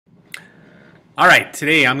All right,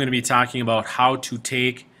 today I'm going to be talking about how to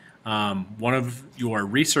take one of your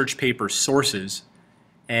research paper sources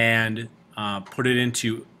and put it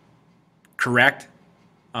into correct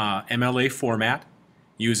MLA format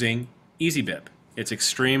using Easybib. It's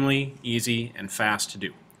extremely easy and fast to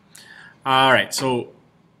do. All right, so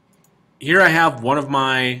here I have one of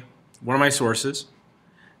my sources.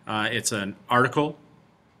 It's an article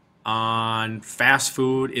on fast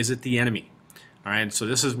food. Is it the enemy? All right, so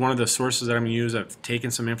this is one of the sources that I'm going to use. I've taken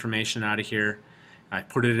some information out of here. I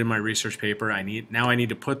put it in my research paper. Now I need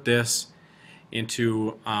to put this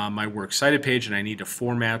into my works cited page, and I need to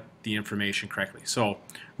format the information correctly. So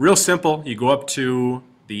real simple, you go up to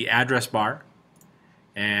the address bar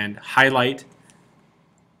and highlight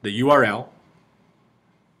the URL.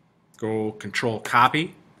 Go Control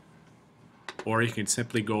Copy, or you can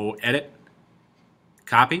simply go Edit,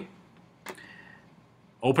 Copy.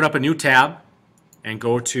 Open up a new tab and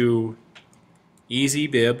go to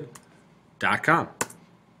easybib.com.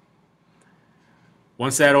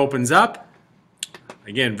 Once that opens up,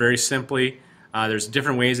 again, very simply, there's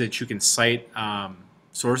different ways that you can cite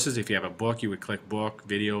sources. If you have a book, you would click book,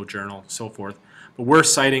 video, journal, so forth. But we're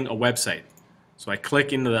citing a website. So I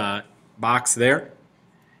click into the box there,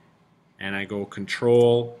 and I go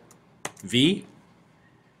Control V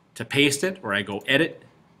to paste it, or I go Edit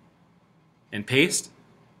and paste.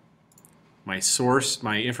 My source,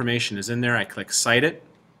 my information is in there. I click Cite it.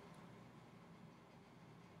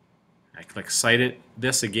 I click Cite it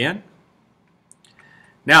this again.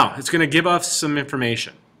 Now, it's going to give us some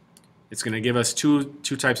information. It's going to give us two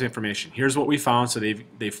types of information. Here's what we found. So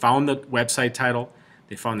they found the website title,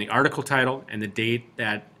 they found the article title, and the date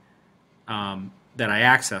that I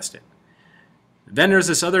accessed it. Then there's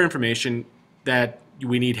this other information that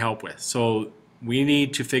we need help with. So we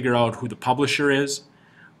need to figure out who the publisher is,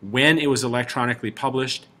 when it was electronically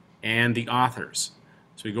published, and the authors.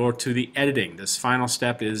 So we go to the editing. This final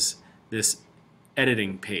step is this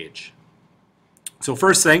editing page. So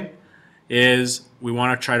first thing is we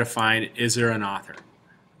want to try to find, is there an author?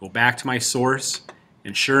 Go back to my source,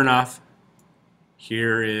 and sure enough,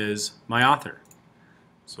 here is my author.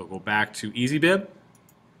 So go back to Easybib.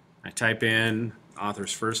 I type in the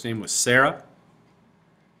author's first name was Sarah.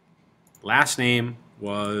 Last name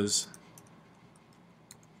was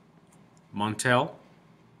Montel.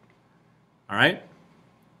 All right.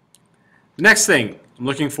 The next thing I'm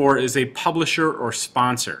looking for is a publisher or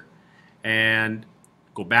sponsor. And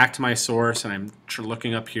go back to my source, and I'm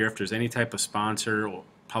looking up here if there's any type of sponsor or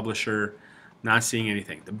publisher. Not seeing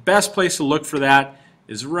anything. The best place to look for that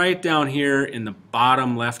is right down here in the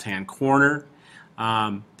bottom left-hand corner.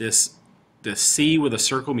 This C with a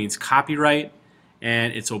circle means copyright,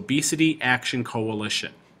 and it's Obesity Action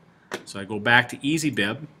Coalition. So I go back to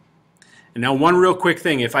Easybib. And now one real quick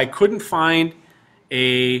thing, if I couldn't find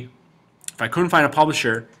a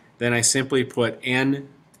publisher, then I simply put NP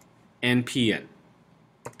in.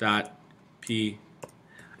 I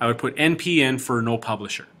would put NP in for no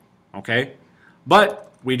publisher. Okay?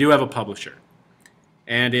 But we do have a publisher.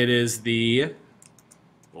 And it is the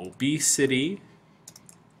Obesity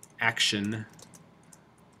Action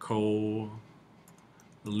Coalition.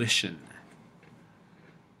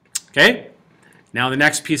 Okay? Now the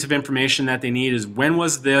next piece of information that they need is when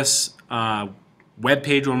was this web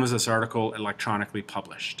page, when was this article electronically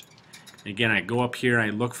published? And again, I go up here, I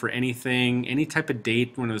look for anything, any type of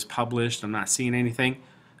date when it was published. I'm not seeing anything.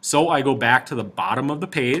 So I go back to the bottom of the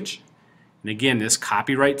page, and again, this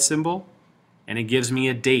copyright symbol, and it gives me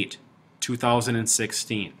a date,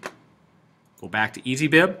 2016. Go back to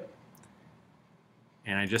Easybib,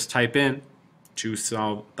 and I just type in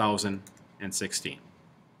 2016.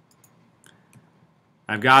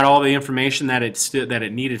 I've got all the information that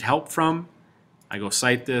it needed help from. I go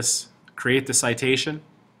cite this, create the citation,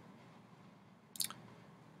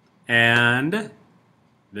 and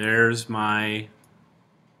there's my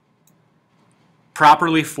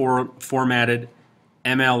properly formatted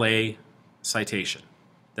MLA citation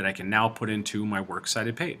that I can now put into my works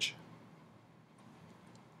cited page.